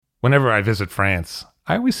Whenever I visit France,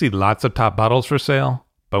 I always see lots of top bottles for sale,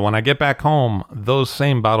 but when I get back home, those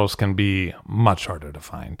same bottles can be much harder to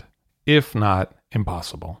find, if not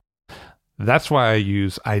impossible. That's why I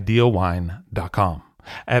use idealwine.com.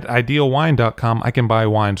 At idealwine.com, I can buy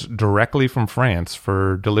wines directly from France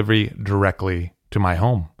for delivery directly to my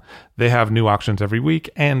home. They have new auctions every week,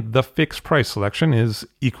 and the fixed price selection is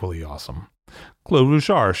equally awesome. Clos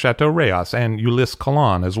Rougeard, Chateau Rayas, and Ulysse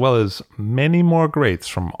Collin, as well as many more greats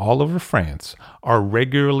from all over France, are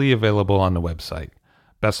regularly available on the website.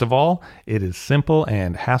 Best of all, it is simple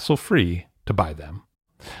and hassle-free to buy them.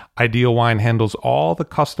 Ideal Wine handles all the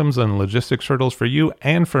customs and logistics hurdles for you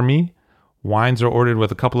and for me. Wines are ordered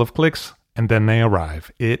with a couple of clicks, and then they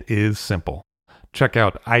arrive. It is simple. Check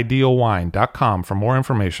out idealwine.com for more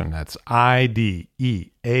information. That's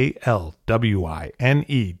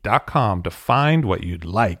IDEALWINE.com to find what you'd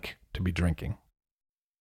like to be drinking.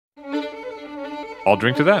 I'll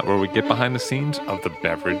Drink to That, where we get behind the scenes of the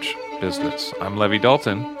beverage business. I'm Levi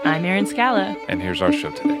Dalton. I'm Erin Scala. And here's our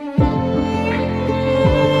show today.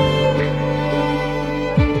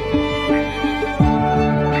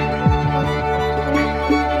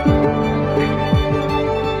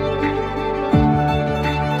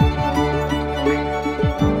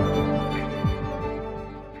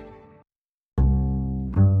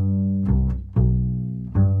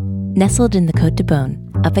 Nestled in the Côte de Beaune,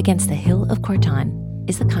 up against the hill of Corton,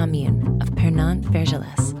 is the commune of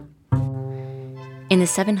Pernon-Vergelès. In the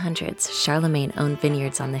 700s, Charlemagne owned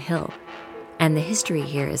vineyards on the hill, and the history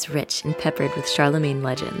here is rich and peppered with Charlemagne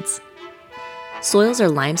legends. Soils are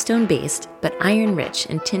limestone-based, but iron-rich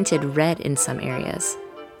and tinted red in some areas,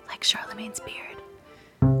 like Charlemagne's beard.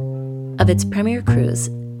 Of its premier crus,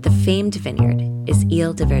 the famed vineyard is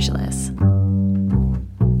Île de Vergelès.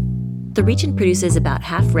 The region produces about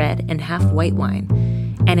half red and half white wine,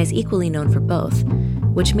 and is equally known for both,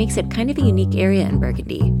 which makes it kind of a unique area in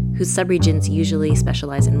Burgundy, whose subregions usually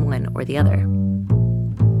specialize in one or the other.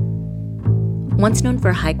 Once known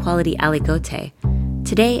for high-quality aligoté,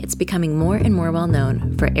 today it's becoming more and more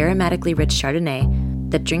well-known for aromatically rich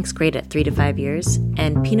Chardonnay that drinks great at 3 to 5 years,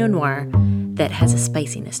 and Pinot Noir that has a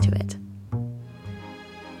spiciness to it.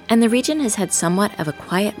 And the region has had somewhat of a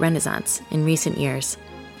quiet renaissance in recent years.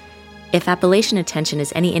 If appellation attention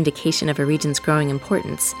is any indication of a region's growing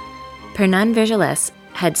importance, Pernon-Vergelès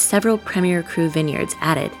had several premier cru vineyards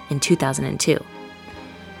added in 2002.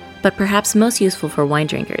 But perhaps most useful for wine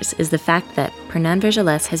drinkers is the fact that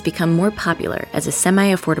Pernon-Vergelès has become more popular as a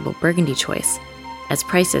semi-affordable Burgundy choice, as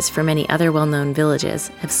prices for many other well-known villages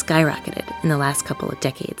have skyrocketed in the last couple of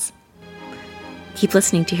decades. Keep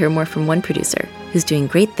listening to hear more from one producer who's doing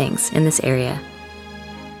great things in this area.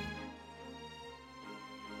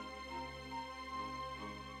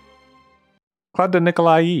 Claude de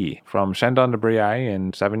Nicolay from Chandon-de-Briey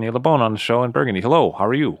and Savigny-le-Bon on the show in Burgundy. Hello, how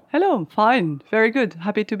are you? Hello, fine. Very good.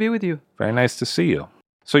 Happy to be with you. Very nice to see you.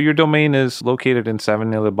 So your domain is located in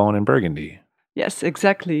Savigny-le-Bon in Burgundy. Yes,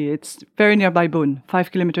 exactly. It's very nearby Beaune,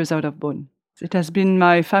 5 kilometers out of Beaune. It has been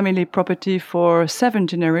my family property for 7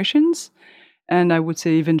 generations, and I would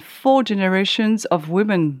say even 4 generations of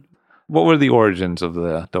women. What were the origins of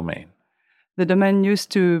the domain? The domain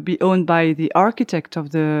used to be owned by the architect of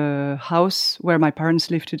the house where my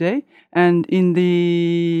parents live today. And in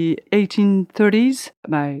the 1830s,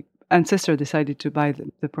 my ancestor decided to buy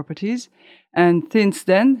the properties. And since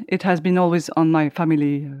then, it has been always on my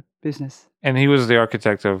family business. And he was the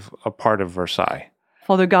architect of a part of Versailles.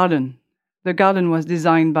 For the garden. The garden was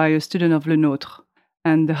designed by a student of Le Nôtre.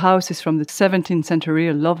 And the house is from the 17th century,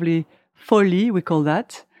 a lovely folie, we call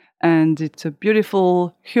that. And it's a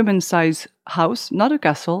beautiful human-sized house, not a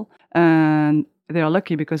castle. And they are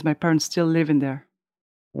lucky because my parents still live in there.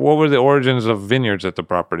 What were the origins of vineyards at the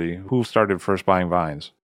property? Who started first buying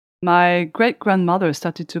vines? My great-grandmother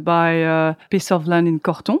started to buy a piece of land in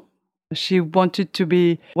Corton. She wanted to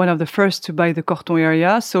be one of the first to buy the Corton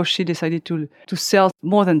area, so she decided to sell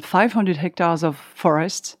more than 500 hectares of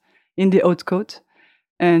forest in the Haute-Côte.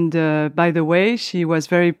 And by the way, she was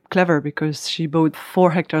very clever because she bought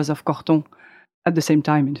 4 hectares of Corton at the same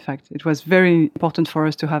time, in fact. It was very important for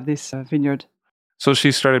us to have this vineyard. So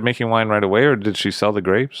she started making wine right away, or did she sell the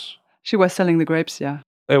grapes? She was selling the grapes, yeah.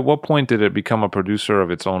 At what point did it become a producer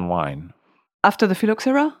of its own wine? After the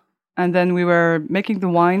phylloxera. And then we were making the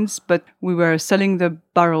wines, but we were selling the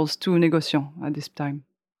barrels to négociants at this time.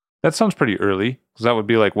 That sounds pretty early, because that would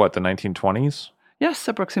be like, what, the 1920s? Yes,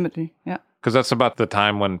 approximately, yeah. Because that's about the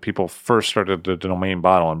time when people first started the domain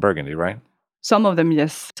bottle in Burgundy, right? Some of them,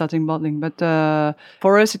 yes, starting bottling. But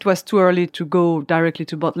for us, it was too early to go directly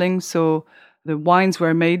to bottling. So the wines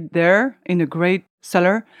were made there in a great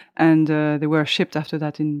cellar, and they were shipped after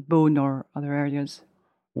that in Beaune or other areas.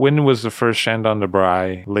 When was the first Chandon de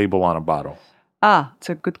Braille label on a bottle? It's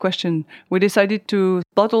a good question. We decided to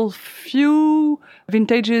bottle few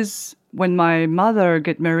vintages when my mother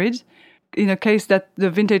got married, in a case that the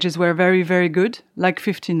vintages were very, very good, like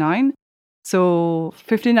 59. So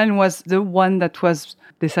 59 was the one that was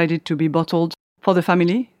decided to be bottled for the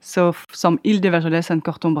family. So some Île de Vergelès and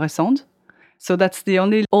Corton-Bressande. So that's the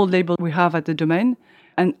only old label we have at the domain.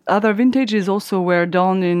 And other vintages also were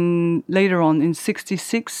done later on in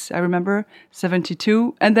 66, I remember,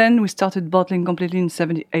 72. And then we started bottling completely in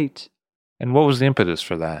 78. And what was the impetus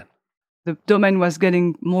for that? The domain was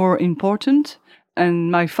getting more important.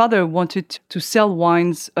 And my father wanted to sell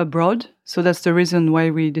wines abroad. So that's the reason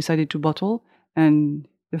why we decided to bottle. And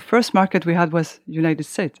the first market we had was United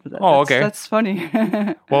States. Okay. That's funny.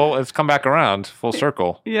 Well, it's come back around, full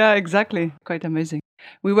circle. Yeah, exactly. Quite amazing.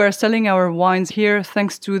 We were selling our wines here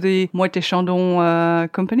thanks to the Moët & Chandon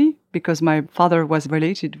company, because my father was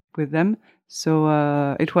related with them.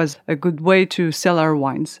 So it was a good way to sell our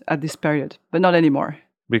wines at this period, but not anymore.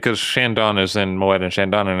 Because Chandon is in Moët &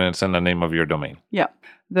 Chandon, and it's in the name of your domain. Yeah.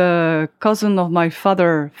 The cousin of my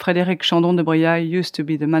father, Frédéric Chandon de Briaille, used to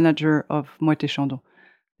be the manager of Moët & Chandon.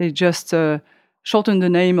 They just shortened the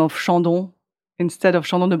name of Chandon. Instead of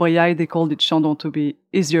Chandon de Briaille, they called it Chandon to be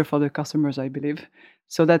easier for the customers, I believe.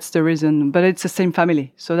 So that's the reason. But it's the same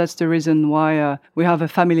family. So that's the reason why we have a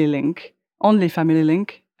family link, only family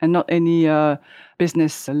link, and not any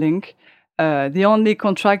business link. The only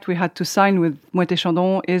contract we had to sign with Moët &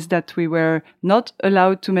 Chandon is that we were not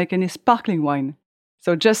allowed to make any sparkling wine.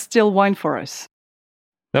 So just still wine for us.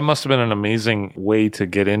 That must have been an amazing way to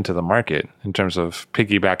get into the market in terms of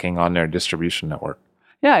piggybacking on their distribution network.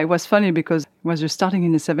 Yeah, it was funny because it was just starting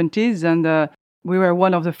in the 70s, and we were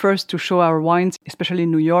one of the first to show our wines, especially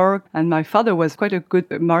in New York. And my father was quite a good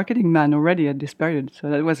marketing man already at this period. So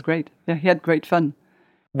that was great. Yeah, he had great fun.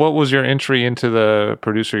 What was your entry into the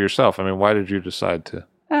producer yourself? I mean, why did you decide to?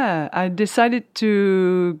 I decided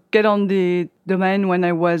to get on the domain when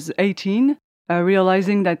I was 18.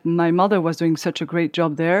 Realizing that my mother was doing such a great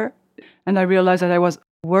job there. And I realized that I was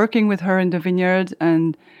working with her in the vineyard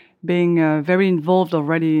and being very involved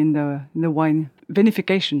already in the wine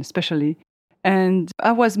vinification, especially. And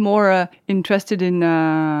I was more interested in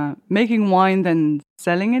making wine than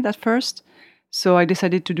selling it at first. So I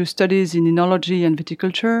decided to do studies in enology and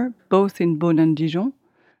viticulture, both in Beaune and Dijon.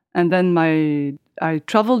 And then I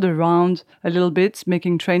traveled around a little bit,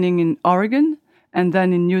 making training in Oregon and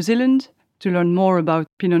then in New Zealand, to learn more about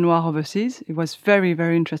Pinot Noir overseas. It was very,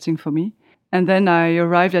 very interesting for me. And then I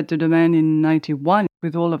arrived at the domain in 91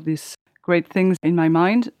 with all of these great things in my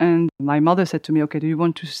mind. And my mother said to me, okay, do you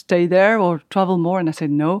want to stay there or travel more? And I said,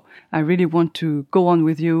 no, I really want to go on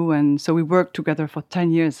with you. And so we worked together for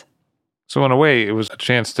 10 years. So in a way, it was a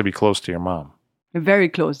chance to be close to your mom. Very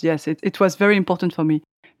close, yes. It was very important for me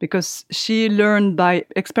because she learned by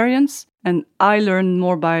experience and I learned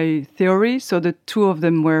more by theory. So the two of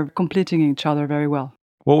them were completing each other very well.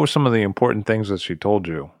 What were some of the important things that she told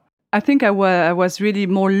you? I think I was really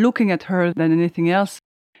more looking at her than anything else.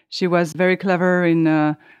 She was very clever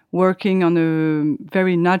in working on a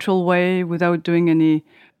very natural way without doing any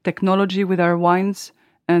technology with our wines.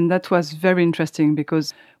 And that was very interesting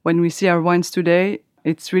because when we see our wines today,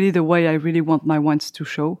 it's really the way I really want my wines to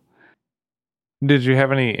show. Did you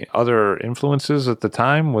have any other influences at the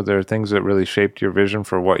time? Were there things that really shaped your vision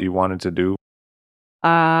for what you wanted to do?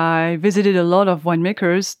 I visited a lot of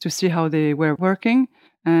winemakers to see how they were working.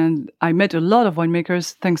 And I met a lot of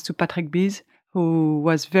winemakers thanks to Patrick Bise, who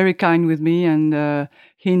was very kind with me. And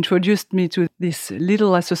he introduced me to this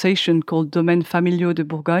little association called Domaines Familiaux de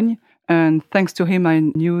Bourgogne. And thanks to him, I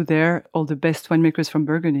knew there all the best winemakers from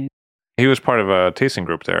Burgundy. He was part of a tasting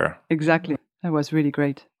group there. Exactly. That was really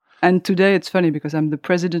great. And today it's funny because I'm the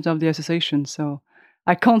president of the association. So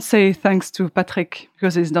I can't say thanks to Patrick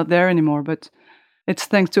because he's not there anymore. But it's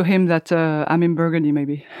thanks to him that I'm in Burgundy,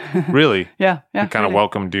 maybe. Really? Yeah. He kind of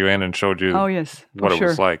welcomed you in and showed you what it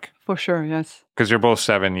was like. For sure, yes. Because you're both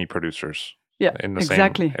 7E producers. Yeah, in the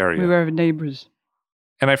exactly. same area. We were neighbors.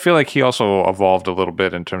 And I feel like he also evolved a little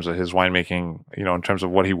bit in terms of his winemaking, in terms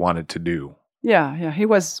of what he wanted to do. Yeah. He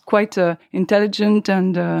was quite intelligent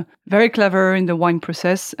and very clever in the wine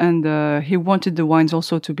process. And he wanted the wines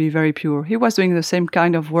also to be very pure. He was doing the same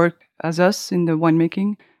kind of work as us in the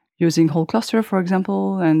winemaking, using whole cluster, for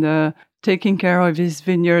example, and taking care of his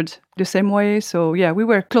vineyard the same way. So, yeah, we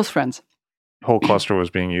were close friends. Whole cluster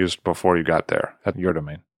was being used before you got there at your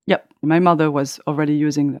domain. Yep. My mother was already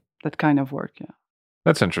using that kind of work, yeah.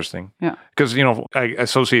 That's interesting. Yeah. Because, I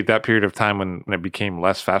associate that period of time when it became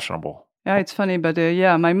less fashionable Yeah, it's funny, but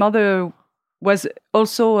yeah, my mother was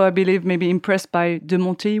also, I believe, maybe impressed by De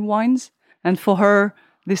Monte wines. And for her,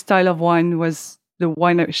 this style of wine was the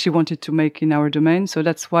wine that she wanted to make in our domain. So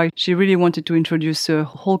that's why she really wanted to introduce a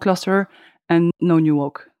whole cluster and no new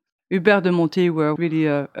oak. Hubert de Monte were really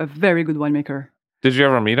a very good winemaker. Did you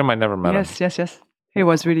ever meet him? I never met him. Yes. He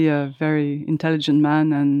was really a very intelligent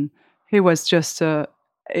man, and he was just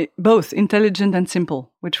both intelligent and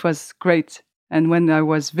simple, which was great. And when I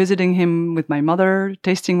was visiting him with my mother,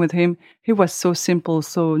 tasting with him, he was so simple,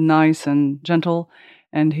 so nice and gentle,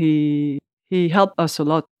 and he helped us a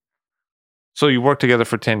lot. So you worked together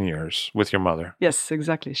for 10 years with your mother. Yes,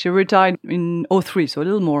 exactly. She retired in '03, so a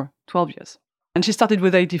little more, 12 years. And she started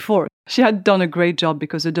with 84. She had done a great job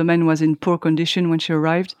because the domain was in poor condition when she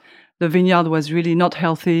arrived. The vineyard was really not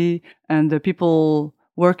healthy, and the people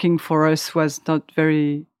working for us was not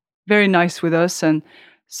very, very nice with us. And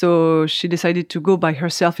so she decided to go by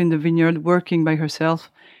herself in the vineyard, working by herself,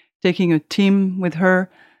 taking a team with her.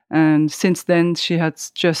 And since then, she had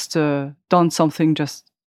just done something just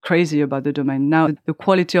crazy about the domain. Now the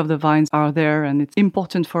quality of the vines are there, and it's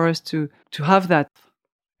important for us to have that.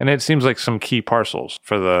 And it seems like some key parcels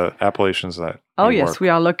for the appellations that Oh, you yes, work. we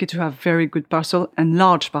are lucky to have very good parcel and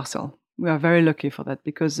large parcel. We are very lucky for that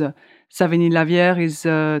because Savigny-Lavière is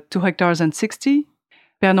 2 hectares and 60.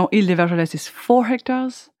 Pernon-Île-des-Vergelès is 4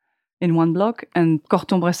 hectares in one block, and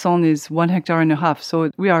Corton-Bresson is 1 hectare and a half. So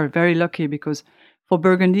we are very lucky because for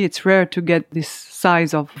Burgundy, it's rare to get this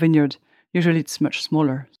size of vineyard. Usually it's much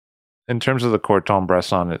smaller. In terms of the Corton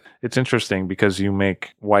Bresson, it's interesting because you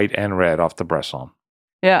make white and red off the Bresson.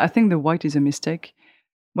 Yeah, I think the white is a mistake.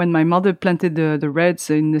 When my mother planted the reds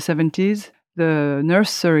in the 70s, the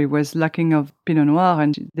nursery was lacking of Pinot Noir,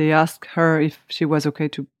 and they asked her if she was okay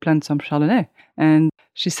to plant some Chardonnay. And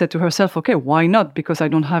she said to herself, okay, why not? Because I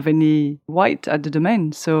don't have any white at the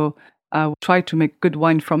domain. So I will try to make good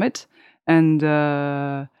wine from it. And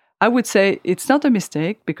I would say it's not a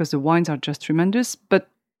mistake because the wines are just tremendous, but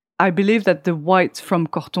I believe that the whites from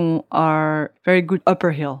Corton are very good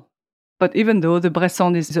upper hill. But even though the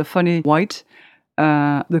Bresson is a funny white,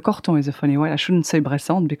 the Corton is a funny white. I shouldn't say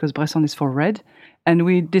Bresson because Bresson is for red. And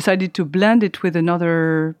we decided to blend it with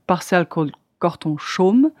another parcel called Corton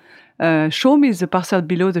Chaume. Chaume is a parcel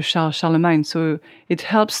below the Charlemagne, so it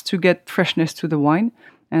helps to get freshness to the wine.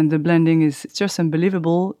 And the blending is just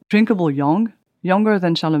unbelievable, drinkable younger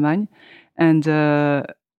than Charlemagne, and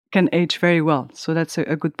can age very well. So that's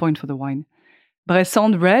a good point for the wine.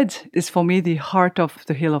 Bresson red is for me the heart of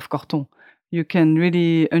the hill of Corton. You can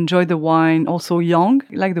really enjoy the wine also young,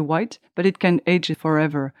 like the white, but it can age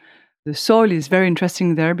forever. The soil is very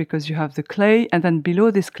interesting there because you have the clay, and then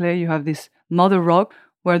below this clay you have this mother rock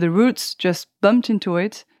where the roots just bumped into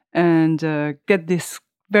it and get this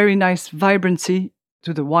very nice vibrancy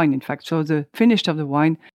to the wine, in fact. So the finish of the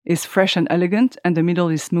wine is fresh and elegant, and the middle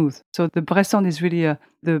is smooth. So the Bresson is really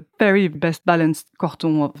the very best balanced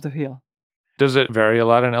Corton of the hill. Does it vary a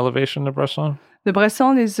lot in elevation, the Bresson? The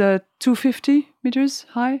Bresson is 250 meters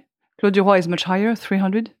high. Claude du Roy is much higher,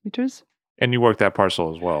 300 meters. And you work that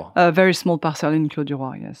parcel as well? A very small parcel in Claude du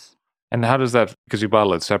Roy, yes. And how does that, because you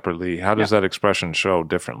bottle it separately, how does that expression show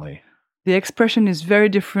differently? The expression is very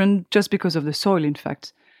different just because of the soil, in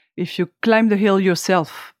fact. If you climb the hill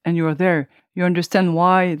yourself and you are there, you understand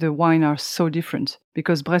why the wine are so different.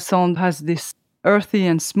 Because Bresson has this earthy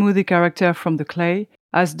and smoothie character from the clay,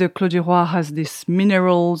 as the Claude du Roy has this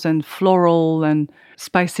minerals and floral and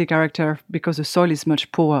spicy character because the soil is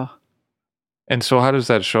much poorer. And so how does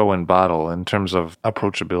that show in bottle in terms of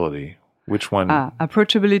approachability? Which one?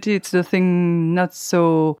 Approachability, it's the thing not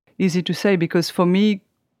so easy to say because for me,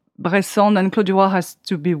 Bresson and Claude du Roy has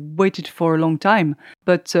to be waited for a long time,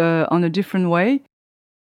 but on a different way.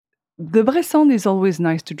 The Bresson is always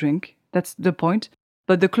nice to drink. That's the point.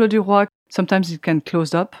 But the Claude du Roy, sometimes it can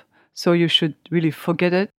close up. So you should really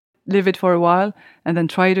forget it, leave it for a while, and then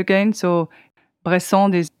try it again. So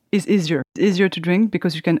Bresson is easier. It's easier to drink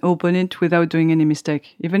because you can open it without doing any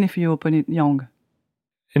mistake, even if you open it young.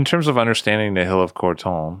 In terms of understanding the Hill of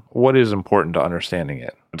Corton, what is important to understanding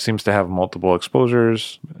it? It seems to have multiple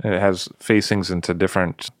exposures. It has facings into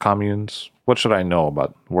different communes. What should I know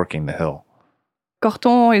about working the hill?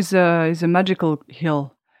 Corton is a magical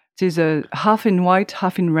hill. It is half in white,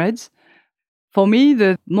 half in reds. For me,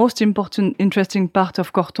 the most important, interesting part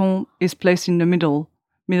of Corton is placed in the middle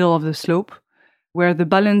of the slope, where the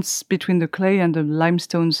balance between the clay and the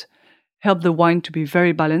limestones help the wine to be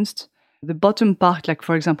very balanced. The bottom part, like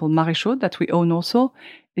for example Maréchaux, that we own also,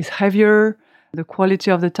 is heavier. The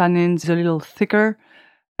quality of the tannins is a little thicker,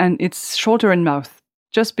 and it's shorter in mouth,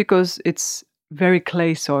 just because it's very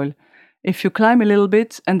clay soil. If you climb a little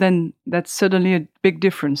bit, and then that's suddenly a big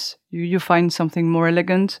difference. You find something more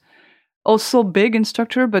elegant, also big in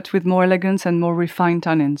structure, but with more elegance and more refined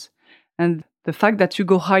tannins. And the fact that you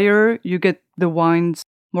go higher, you get the wines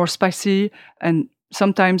more spicy and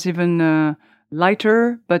sometimes even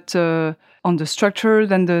lighter, but on the structure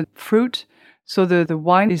than the fruit. So the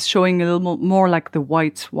wine is showing a little more like the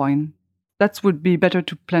white wine. That would be better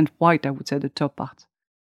to plant white, I would say, the top part.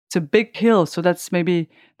 It's a big hill, so that's maybe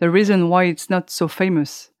the reason why it's not so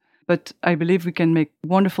famous. But I believe we can make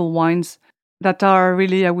wonderful wines that are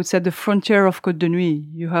really, I would say, the frontier of Côte de Nuit.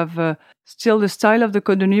 You have still the style of the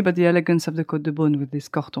Côte de Nuit, but the elegance of the Côte de Beaune with this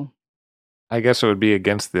Corton. I guess it would be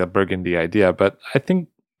against the Burgundy idea, but I think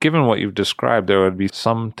given what you've described, there would be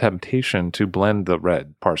some temptation to blend the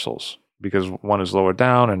red parcels because one is lower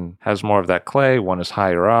down and has more of that clay, one is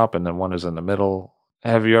higher up, and then one is in the middle.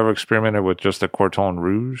 Have you ever experimented with just a Corton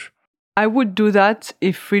Rouge? I would do that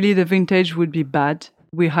if really the vintage would be bad.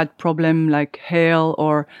 We had problem like hail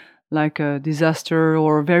or like a disaster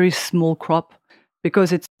or a very small crop,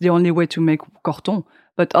 because it's the only way to make Corton.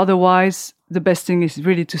 But otherwise, the best thing is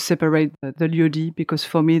really to separate the lieux-dits, because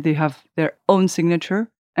for me, they have their own signature.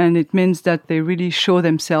 And it means that they really show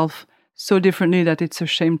themselves so differently that it's a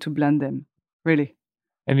shame to blend them, really.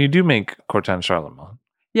 And you do make Corton Charlemagne.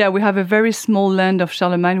 Yeah, we have a very small land of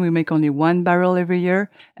Charlemagne. We make only one barrel every year,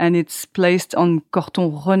 and it's placed on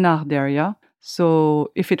Corton Renard area.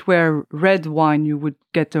 So if it were red wine, you would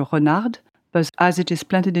get a Renard. But as it is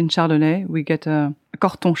planted in Chardonnay, we get a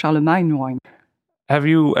Corton Charlemagne wine. Have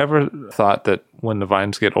you ever thought that when the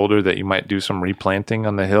vines get older that you might do some replanting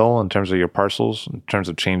on the hill in terms of your parcels, in terms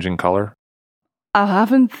of changing color? I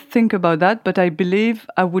haven't think about that, but I believe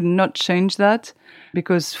I would not change that,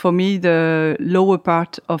 because for me, the lower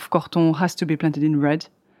part of Corton has to be planted in red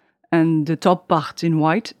and the top part in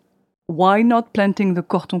white. Why not planting the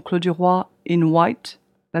Corton Clos du Roi in white?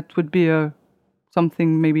 That would be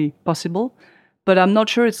something maybe possible, but I'm not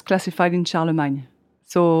sure it's classified in Charlemagne.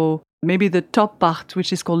 So maybe the top part,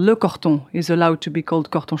 which is called Le Corton, is allowed to be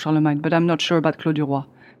called Corton Charlemagne, but I'm not sure about Clos du Roi.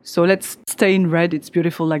 So let's stay in red. It's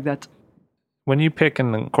beautiful like that. When you pick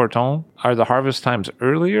in the Corton, are the harvest times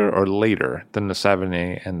earlier or later than the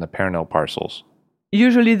Savigny and the Pernod parcels?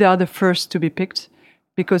 Usually they are the first to be picked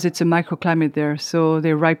because it's a microclimate there, so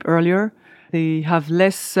they ripe earlier. They have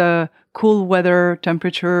less cool weather,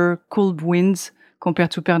 temperature, cool winds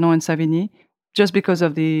compared to Pernod and Savigny, just because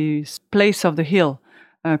of the place of the hill.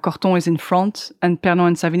 Corton is in front and Pernod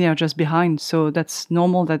and Savigny are just behind, so that's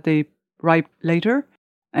normal that they ripe later.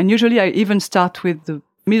 And usually I even start with the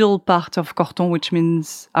middle part of Corton, which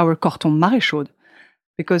means our Corton Maréchaude,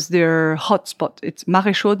 because they're hot spot. It's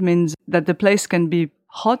Maréchaude means that the place can be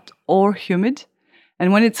hot or humid.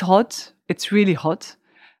 And when it's hot, it's really hot.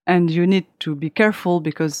 And you need to be careful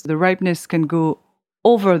because the ripeness can go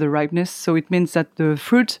over the ripeness. So it means that the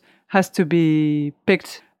fruit has to be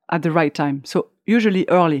picked at the right time. So usually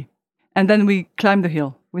early. And then we climb the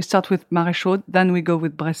hill. We start with Maréchaude, then we go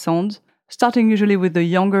with Bressande, starting usually with the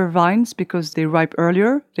younger vines because they ripe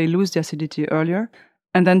earlier, they lose the acidity earlier,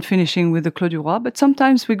 and then finishing with the Clos du Roi. But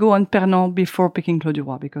sometimes we go on Pernod before picking Clos du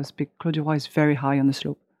Roi because Clos du Roi is very high on the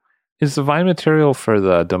slope. Is the vine material for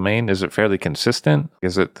the domain, is it fairly consistent?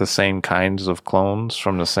 Is it the same kinds of clones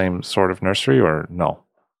from the same sort of nursery or no?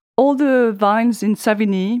 All the vines in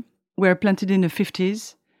Savigny were planted in the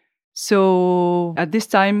 50s. So at this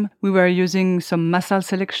time, we were using some Massal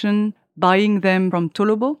selection, buying them from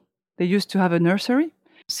Tolobo. They used to have a nursery.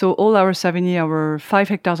 So all our Savigny, our 5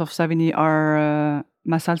 hectares of Savigny are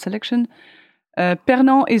Massal selection.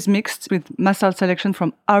 Pernod is mixed with Massal selection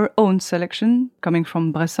from our own selection, coming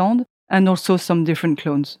from Bressande, and also some different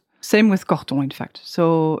clones. Same with Corton, in fact.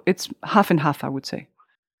 So it's half and half, I would say.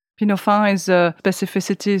 Pinot Fin is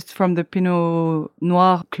specificities from the Pinot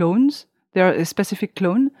Noir clones. They're a specific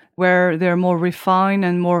clone where they're more refined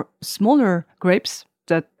and more smaller grapes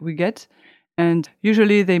that we get. And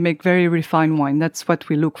usually they make very refined wine. That's what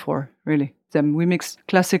we look for, really. We mix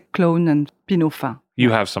classic clone and Pinot Fin.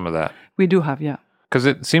 You have some of that? We do have, yeah. Because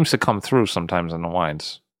it seems to come through sometimes in the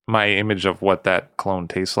wines. My image of what that clone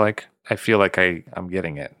tastes like, I feel like I'm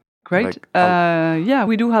getting it. Great. Yeah,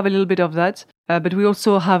 we do have a little bit of that. But we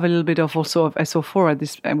also have a little bit of SO4 at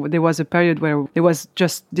this. There was a period where there was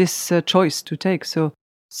just this choice to take. So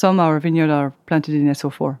some of our vineyards are planted in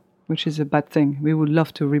SO4, which is a bad thing. We would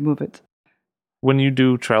love to remove it. When you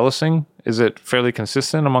do trellising, is it fairly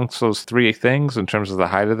consistent amongst those three things in terms of the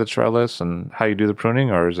height of the trellis and how you do the pruning,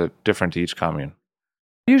 or is it different to each commune?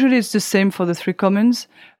 Usually it's the same for the three communes.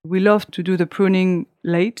 We love to do the pruning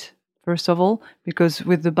late, first of all, because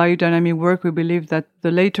with the biodynamic work, we believe that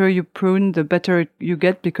the later you prune, the better you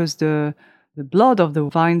get, because the blood of the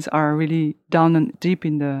vines are really down and deep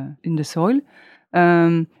in the soil.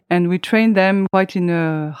 And we train them quite in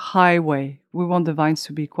a high way. We want the vines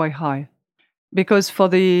to be quite high. Because for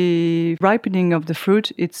the ripening of the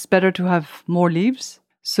fruit, it's better to have more leaves.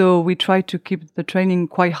 So we try to keep the training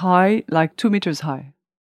quite high, like 2 meters high.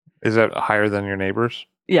 Is that higher than your neighbors?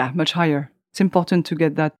 Yeah, much higher. It's important to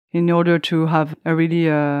get that in order to have a really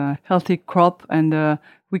healthy crop, and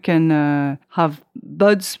we can have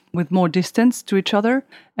buds with more distance to each other.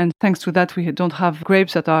 And thanks to that, we don't have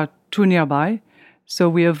grapes that are too nearby. So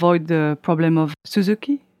we avoid the problem of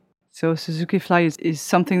Suzuki. So Suzuki fly is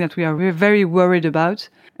something that we're very worried about.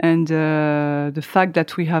 And the fact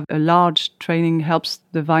that we have a large training helps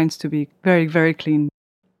the vines to be very, very clean.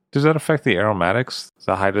 Does that affect the aromatics,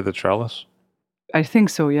 the height of the trellis? I think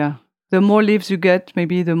so, yeah. The more leaves you get,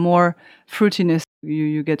 maybe the more fruitiness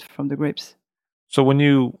you get from the grapes. So when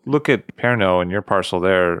you look at Pernod and your parcel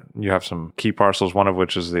there, you have some key parcels, one of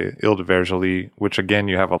which is the Ile de Vergelée, which again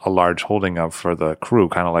you have a large holding of for the cru,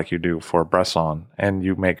 kind of like you do for Bresson, and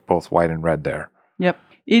you make both white and red there. Yep.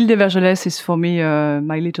 Ile de Vergelée is for me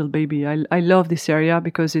my little baby. I love this area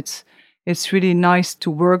because it's really nice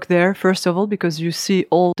to work there, first of all, because you see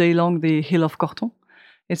all day long the hill of Corton.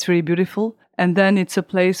 It's really beautiful. And then it's a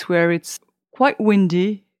place where it's quite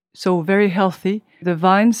windy, so very healthy. The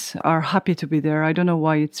vines are happy to be there. I don't know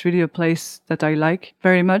why. It's really a place that I like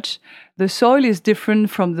very much. The soil is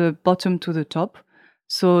different from the bottom to the top.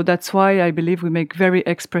 So that's why I believe we make very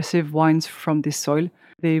expressive wines from this soil.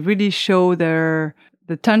 They really show the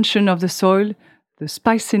tension of the soil, the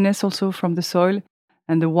spiciness also from the soil,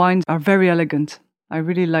 and the wines are very elegant. I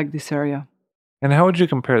really like this area. And how would you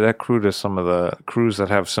compare that cru to some of the crus that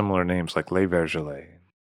have similar names, like Les Vergelées?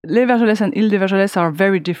 Les Vergelées and Ile de Vergelées are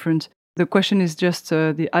very different. The question is just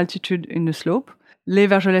the altitude in the slope. Les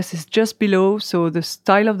Vergelées is just below, so the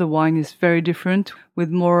style of the wine is very different, with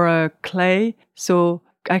more clay. So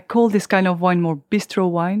I call this kind of wine more bistro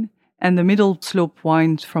wine. And the middle slope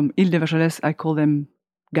wines from Ile de Vergelées, I call them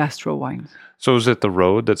gastro wines. So is it the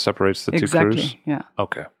road that separates the two crus? Exactly, yeah.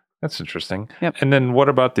 Okay. That's interesting. Yep. And then what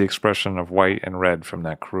about the expression of white and red from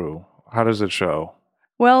that cru? How does it show?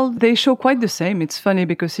 Well, they show quite the same. It's funny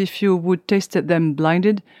because if you would taste them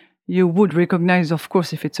blinded, you would recognize, of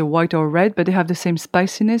course, if it's a white or red, but they have the same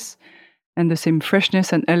spiciness and the same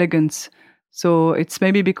freshness and elegance. So it's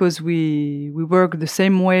maybe because we work the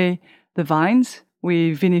same way the vines.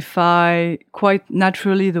 We vinify quite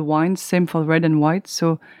naturally the wines, same for red and white.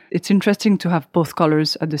 So it's interesting to have both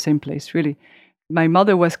colors at the same place, really. My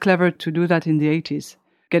mother was clever to do that in the 80s.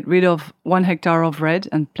 Get rid of 1 hectare of red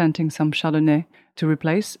and planting some Chardonnay to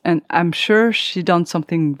replace. And I'm sure she done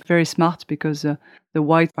something very smart because the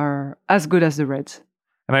whites are as good as the reds.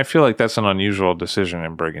 And I feel like that's an unusual decision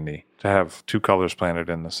in Burgundy, to have 2 colors planted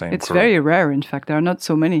in the same It's cru. very rare, in fact. There are not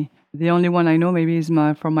so many. The only one I know maybe is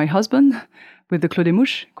from my husband with the Claude de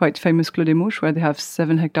Nicolay, quite famous Claude de Nicolay, where they have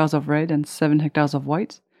 7 hectares of red and 7 hectares of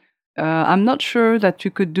white. I'm not sure that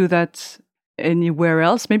you could do that anywhere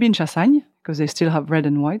else, maybe in Chassagne, because they still have red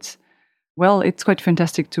and whites. Well, it's quite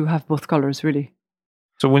fantastic to have both colors, really.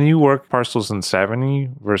 So when you work parcels in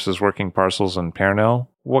Savigny versus working parcels in Pernod,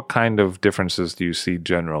 what kind of differences do you see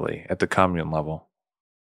generally at the commune level?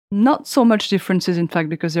 Not so much differences, in fact,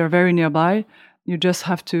 because they're very nearby. You just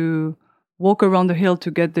have to walk around the hill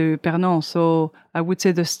to get the Pernod. So I would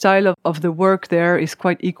say the style of the work there is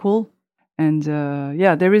quite equal. And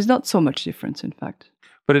there is not so much difference, in fact.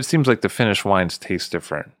 But it seems like the finished wines taste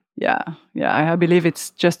different. Yeah, I believe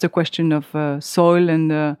it's just a question of soil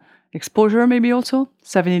and exposure, maybe also.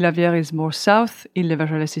 Savigny-Lavière is more south, Ile de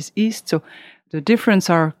Vergelées is east, so the difference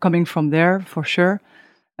are coming from there for sure.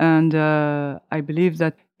 And I believe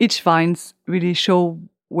that each vines really show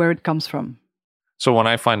where it comes from. So when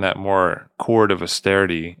I find that more chord of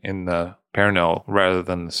austerity in the Pernod rather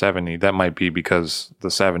than the Savigny, that might be because the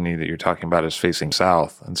Savigny that you're talking about is facing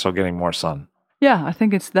south, and so getting more sun. Yeah, I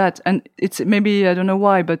think it's that. And it's maybe, I don't know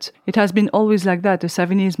why, but it has been always like that. A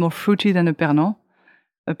Savigny is more fruity than a Pernod.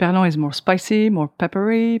 A Pernod is more spicy, more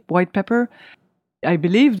peppery, white pepper. I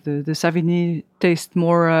believe the Savigny tastes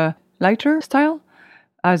more lighter style,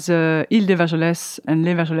 as Ile de Vergelées and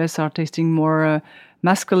Les Vergelées are tasting more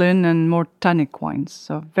masculine and more tannic wines.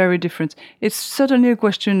 So very different. It's certainly a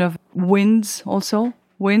question of winds also.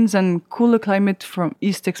 Winds and cooler climate from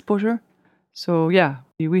east exposure. So yeah,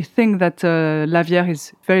 we think that Lavière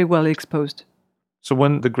is very well exposed. So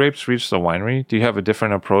when the grapes reach the winery, do you have a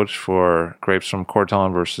different approach for grapes from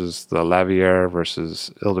Corton versus the Lavière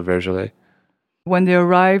versus Ile de Vergelée? When they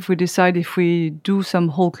arrive, we decide if we do some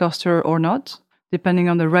whole cluster or not, depending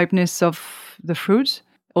on the ripeness of the fruit.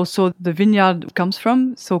 Also, the vineyard comes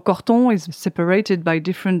from. So Corton is separated by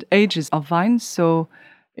different ages of vines. So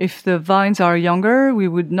if the vines are younger, we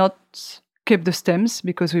would not keep the stems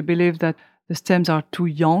because we believe that the stems are too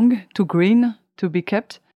young, too green to be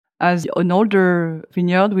kept. As an older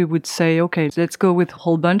vineyard, we would say, okay, let's go with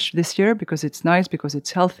whole bunch this year because it's nice, because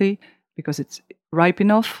it's healthy, because it's ripe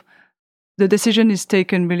enough. The decision is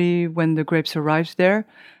taken really when the grapes arrive there.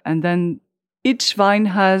 And then each vine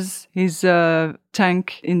has his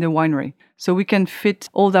tank in the winery. So we can fit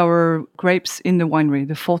all our grapes in the winery.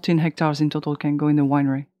 The 14 hectares in total can go in the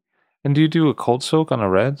winery. And do you do a cold soak on the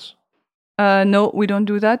reds? No, we don't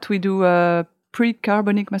do that. We do a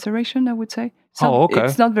pre-carbonic maceration, I would say. Okay.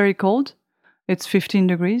 It's not very cold. It's 15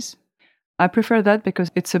 degrees. I prefer that because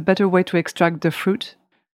it's a better way to extract the fruit.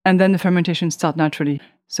 And then the fermentation starts naturally.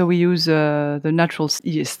 So we use the natural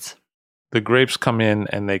yeast. The grapes come in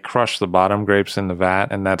and they crush the bottom grapes in the vat,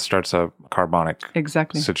 and that starts a carbonic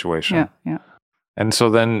situation. Yeah. And so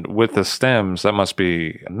then with the stems, that must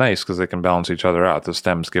be nice because they can balance each other out. The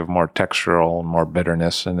stems give more textural, more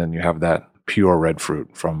bitterness, and then you have that pure red fruit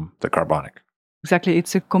from the carbonic. Exactly.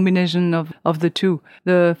 It's a combination of the two.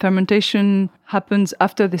 The fermentation happens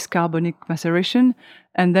after this carbonic maceration,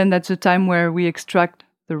 and then that's the time where we extract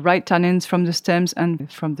the right tannins from the stems and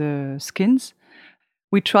from the skins.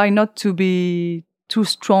 We try not to be too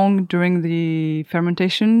strong during the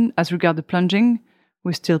fermentation as regard the plunging.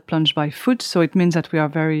 We still plunge by foot, so it means that we are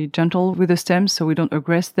very gentle with the stems, so we don't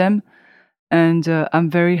aggress them. And I'm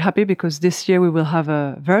very happy because this year we will have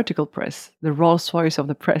a vertical press, the Rolls Royce of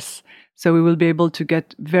the press. So we will be able to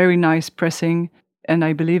get very nice pressing, and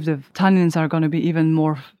I believe the tannins are going to be even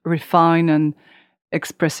more refined and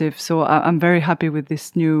expressive. So I'm very happy with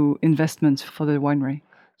this new investment for the winery.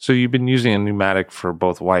 So you've been using a pneumatic for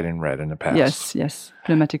both white and red in the past? Yes.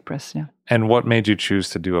 Pneumatic press, yeah. And what made you choose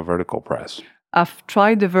to do a vertical press? I've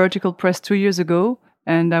tried the vertical press 2 years ago,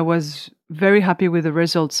 and I was very happy with the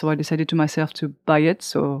results. So I decided to myself to buy it.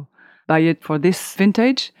 So buy it for this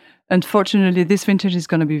vintage. Unfortunately, this vintage is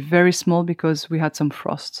going to be very small because we had some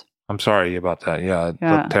frost. I'm sorry about that. Yeah, it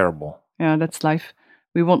looked terrible. Yeah, that's life.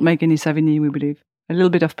 We won't make any Savigny, we believe. A little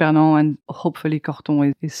bit of Pernod, and hopefully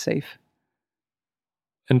Corton is safe.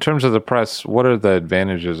 In terms of the press, what are the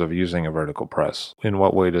advantages of using a vertical press? In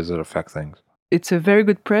what way does it affect things? It's a very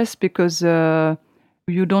good press because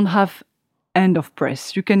you don't have end of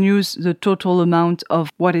press. You can use the total amount of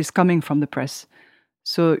what is coming from the press.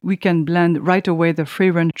 So we can blend right away the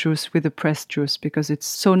free run juice with the pressed juice because it's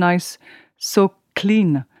so nice, so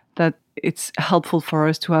clean that it's helpful for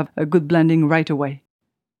us to have a good blending right away.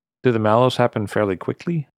 Do the mallows happen fairly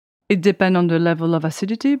quickly? It depends on the level of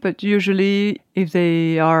acidity, but usually if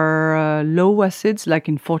they are low acids, like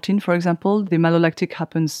in 14, for example, the malolactic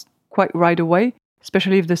happens quite right away,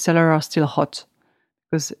 especially if the cellars are still hot,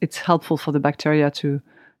 because it's helpful for the bacteria to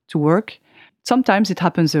work. Sometimes it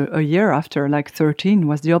happens a year after, like 13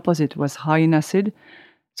 was the opposite, was high in acid.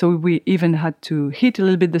 So we even had to heat a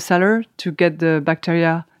little bit the cellar to get the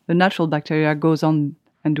bacteria, the natural bacteria goes on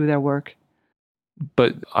and do their work.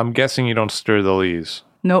 But I'm guessing you don't stir the lees.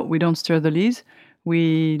 No, we don't stir the lees.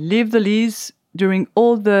 We leave the lees during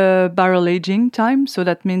all the barrel aging time. So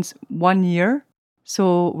that means 1 year.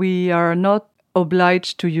 So we are not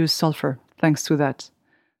obliged to use sulfur, thanks to that.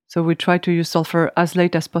 So we try to use sulfur as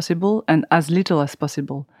late as possible and as little as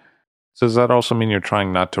possible. So does that also mean you're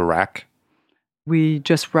trying not to rack? We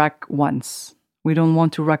just rack once. We don't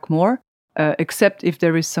want to rack more, except if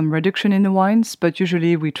there is some reduction in the wines. But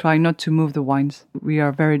usually we try not to move the wines. We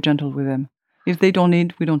are very gentle with them. If they don't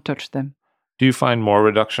need, we don't touch them. Do you find more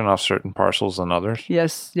reduction off certain parcels than others?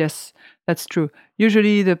 Yes, that's true.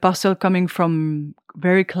 Usually the parcel coming from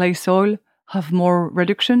very clay soil have more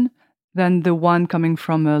reduction than the one coming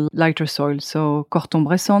from a lighter soil. So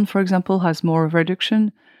Corton-Bresson, for example, has more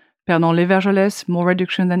reduction. Pernon-Les Vergelès, more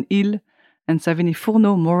reduction than Ile. And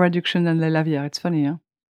Savigny-Fourneau, more reduction than Les Lavières. It's funny, huh?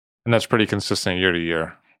 And that's pretty consistent year to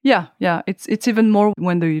year. Yeah. It's even more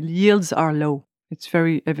when the yields are low. It's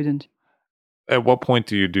very evident. At what point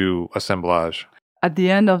do you do assemblage? At the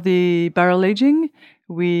end of the barrel aging,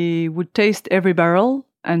 we would taste every barrel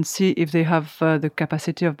and see if they have the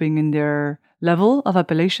capacity of being in their level of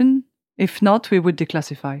appellation. If not, we would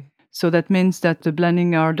declassify. So that means that the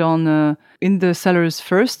blending are done in the cellars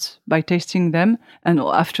first by tasting them. And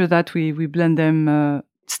after that, we blend them.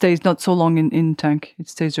 It stays not so long in tank. It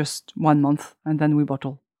stays just 1 month and then we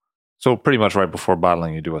bottle. So pretty much right before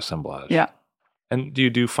bottling, you do assemblage. Yeah. And do you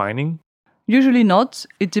do fining? Usually not.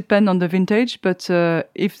 It depends on the vintage. But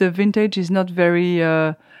if the vintage is not very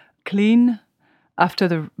clean, after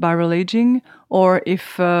the barrel aging, or if,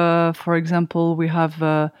 for example, we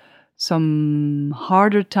have some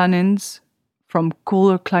harder tannins from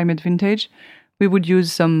cooler climate vintage, we would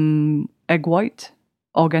use some egg white,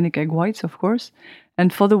 organic egg whites, of course.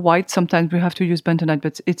 And for the white, sometimes we have to use bentonite,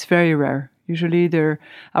 but it's very rare. Usually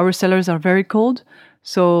our cellars are very cold,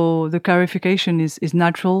 so the clarification is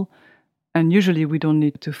natural, and usually we don't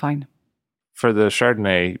need to fine. For the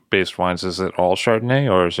Chardonnay-based wines, is it all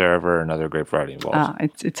Chardonnay, or is there ever another grape variety involved?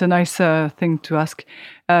 It's a nice thing to ask.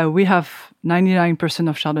 We have 99%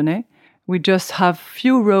 of Chardonnay. We just have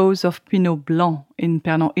few rows of Pinot Blanc in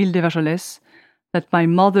Pernon-Île-des-Vergelès that my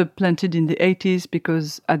mother planted in the 80s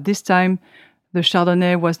because at this time the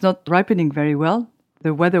Chardonnay was not ripening very well.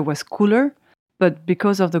 The weather was cooler, but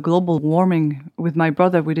because of the global warming with my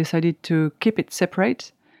brother, we decided to keep it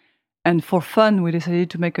separate. And for fun, we decided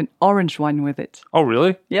to make an orange wine with it. Oh,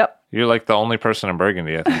 really? Yep. You're like the only person in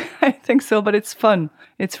Burgundy, I think. I think so, but it's fun.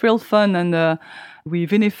 It's real fun. And we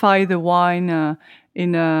vinify the wine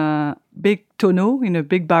in a big tonneau, in a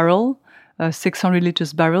big barrel, a 600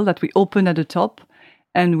 liters barrel that we open at the top.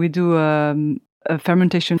 And we do a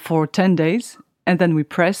fermentation for 10 days. And then we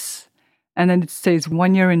press. And then it stays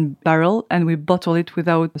 1 year in barrel. And we bottle it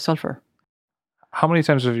without sulfur. How many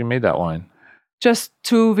times have you made that wine? Just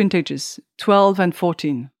 2 vintages, 12 and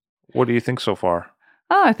 14. What do you think so far?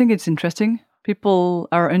 I think it's interesting. People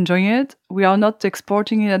are enjoying it. We are not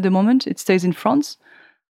exporting it at the moment. It stays in France.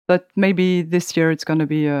 But maybe this year it's going to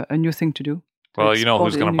be a new thing to do. Well, you know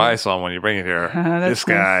who's going to buy some when you bring it here. This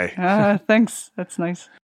guy. Nice. Thanks. That's nice.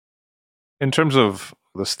 In terms of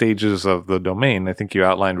the stages of the domain, I think you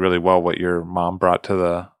outlined really well what your mom brought to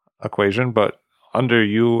the equation. But under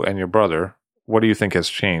you and your brother, what do you think has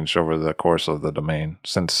changed over the course of the domain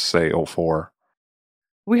since, say, 2004?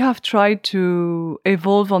 We have tried to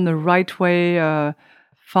evolve on the right way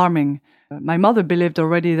farming. My mother believed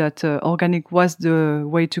already that organic was the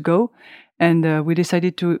way to go. And we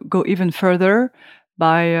decided to go even further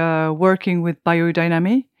by working with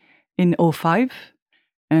biodynamic in 2005.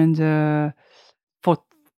 And for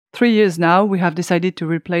 3 years now, we have decided to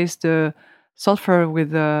replace the sulfur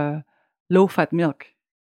with low-fat milk.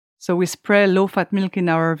 So we spray low-fat milk in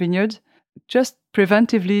our vineyard just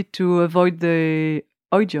preventively to avoid the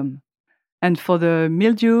oidium. And for the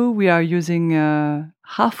mildew, we are using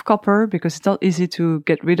half copper because it's not easy to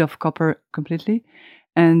get rid of copper completely,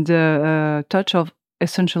 and a touch of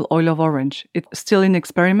essential oil of orange. It's still in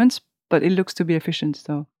experiments, but it looks to be efficient,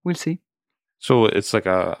 so we'll see. So it's like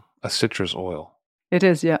a citrus oil. It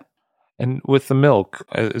is, yeah. And with the milk,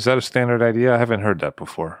 is that a standard idea? I haven't heard that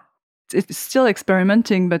before. It's still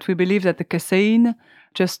experimenting, but we believe that the casein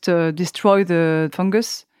just destroy the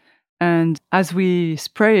fungus. And as we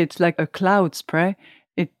spray it like a cloud spray,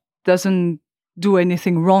 it doesn't do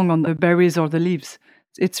anything wrong on the berries or the leaves.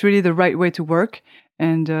 It's really the right way to work.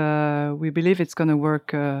 And we believe it's going to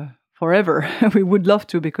work forever. We would love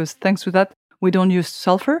to, because thanks to that, we don't use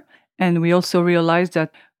sulfur. And we also realize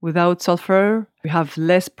that without sulfur, we have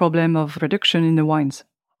less problem of reduction in the wines.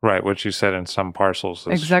 Right, which you said in some parcels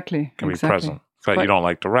exactly can be present. But you don't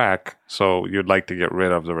like to rack, so you'd like to get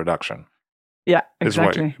rid of the reduction. Yeah,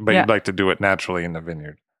 exactly. But you'd like to do it naturally in the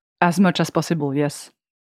vineyard. As much as possible, yes.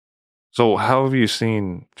 So how have you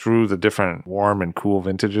seen through the different warm and cool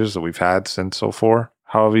vintages that we've had since 2004?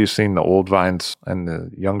 How have you seen the old vines and the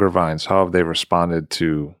younger vines? How have they responded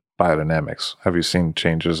to biodynamics? Have you seen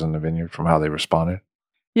changes in the vineyard from how they responded?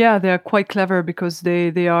 Yeah, they are quite clever because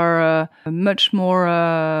they are much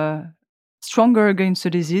more stronger against the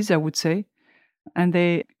disease, I would say. And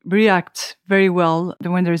they react very well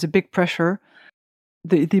when there is a big pressure.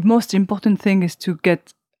 The most important thing is to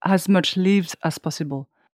get as much leaves as possible.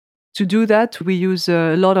 To do that, we use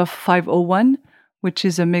a lot of 501, which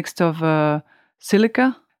is a mix of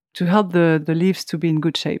silica to help the leaves to be in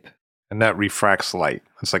good shape. And that refracts light.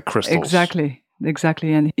 It's like crystals.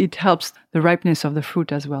 Exactly. And it helps the ripeness of the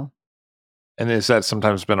fruit as well. And has that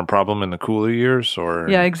sometimes been a problem in the cooler years? Or?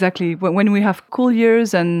 Yeah, exactly. When we have cool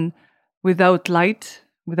years and without light,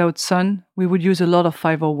 without sun, we would use a lot of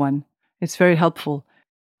 501. It's very helpful.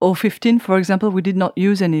 015, for example, we did not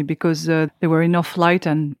use any because there were enough light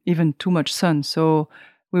and even too much sun. So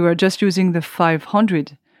we were just using the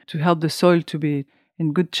 500 to help the soil to be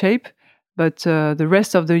in good shape. But the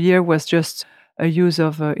rest of the year was just a use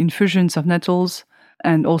of infusions of nettles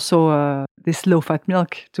and also this low-fat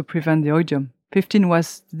milk to prevent the oidium. 15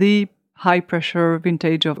 was the high-pressure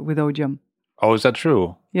vintage with oidium. Oh, is that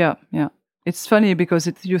true? Yeah. It's funny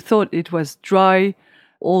because you thought it was dry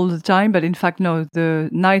all the time, but in fact, no, the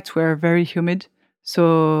nights were very humid,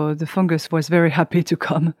 so the fungus was very happy to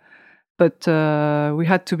come. but we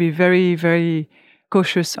had to be very, very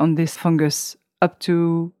cautious on this fungus up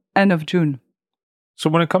to end of June. So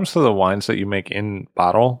when it comes to the wines that you make in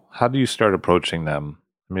bottle, how do you start approaching them?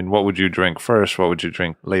 I mean, what would you drink first? What would you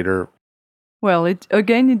drink later? Well, it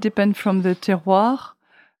depends from the terroir.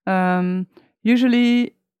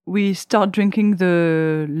 Usually we start drinking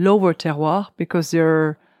the lower terroir because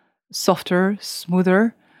they're softer,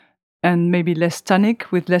 smoother, and maybe less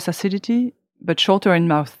tannic with less acidity, but shorter in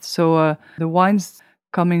mouth. So the wines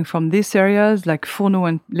coming from these areas, like Fourneau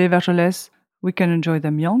and Les Vergelès, we can enjoy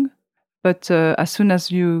them young. But as soon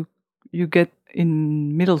as you get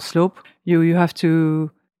in middle slope, you have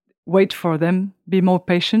to wait for them, be more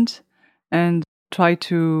patient, and try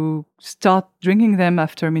to start drinking them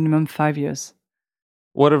after minimum 5 years.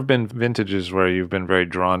 What have been vintages where you've been very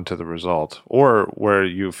drawn to the result, or where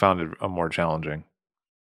you found it more challenging?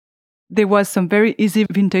 There was some very easy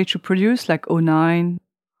vintage to produce, like 09,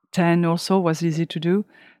 10 also was easy to do.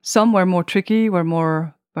 Some were more tricky,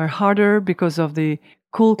 were harder because of the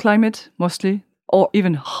cool climate mostly, or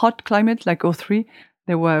even hot climate like 03.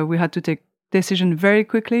 We had to take decision very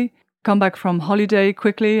quickly, come back from holiday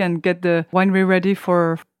quickly and get the winery ready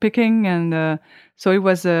for picking. And so it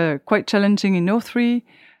was quite challenging in 03,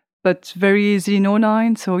 but very easy in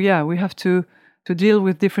 09. So yeah, we have to deal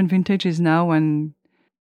with different vintages now and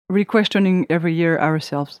re-questioning every year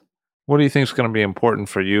ourselves. What do you think is going to be important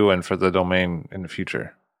for you and for the domain in the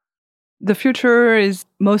future? The future is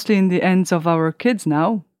mostly in the hands of our kids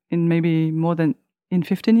now, in maybe more than in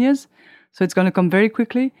 15 years. So it's going to come very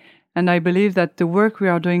quickly. And I believe that the work we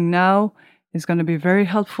are doing now is going to be very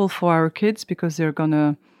helpful for our kids because they're going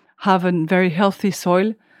to have a very healthy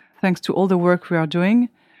soil thanks to all the work we are doing.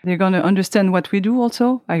 They're going to understand what we do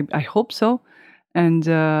also. I hope so. And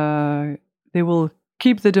they will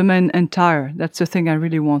keep the domain entire. That's the thing I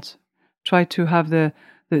really want. Try to have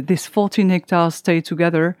this 14 hectares stay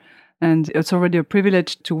together. And it's already a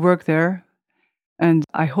privilege to work there. And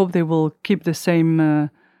I hope they will keep the same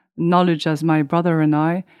knowledge as my brother and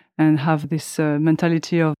I and have this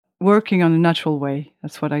mentality of working on a natural way.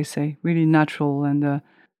 That's what I say, really natural. And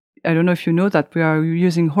I don't know if you know that we are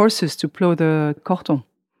using horses to plow the Corton.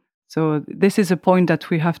 So this is a point that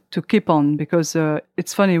we have to keep on because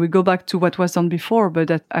it's funny, we go back to what was done before,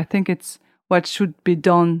 but I think it's what should be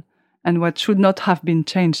done and what should not have been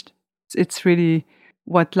changed. It's really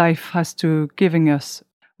what life has to giving us.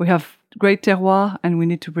 We have great terroir and we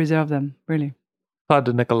need to preserve them, really. Claude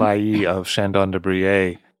de Nicolay of Chandon de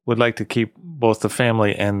Briey would like to keep both the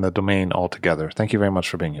family and the domain all together. Thank you very much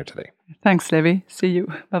for being here today. Thanks, Levi. See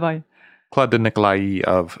you. Bye-bye. Claude de Nicolay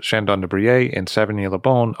of Chandon de Briey and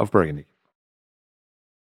Savigny-le-Bon of Burgundy.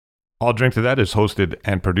 I'll Drink to That is hosted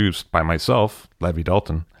and produced by myself, Levi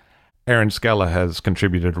Dalton. Aaron Scala has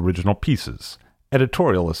contributed original pieces.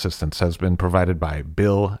 Editorial assistance has been provided by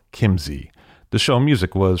Bill Kimsey. The show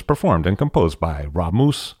music was performed and composed by Rob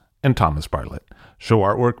Moose and Thomas Bartlett. Show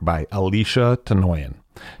artwork by Alicia Tenoyan.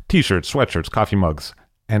 T-shirts, sweatshirts, coffee mugs,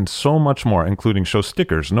 and so much more, including show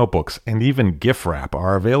stickers, notebooks, and even gift wrap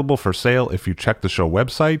are available for sale if you check the show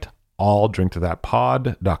website,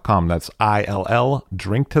 alldrinktothatpod.com. That's ILL,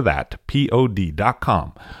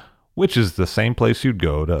 drinktothatpod.com, which is the same place you'd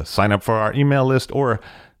go to sign up for our email list or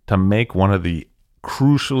to make one of the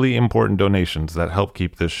crucially important donations that help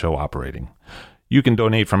keep this show operating. You can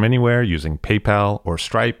donate from anywhere using PayPal or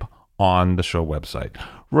Stripe on the show website.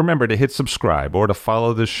 Remember to hit subscribe or to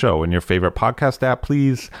follow this show in your favorite podcast app,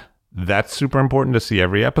 please. That's super important to see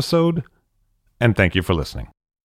every episode. And thank you for listening.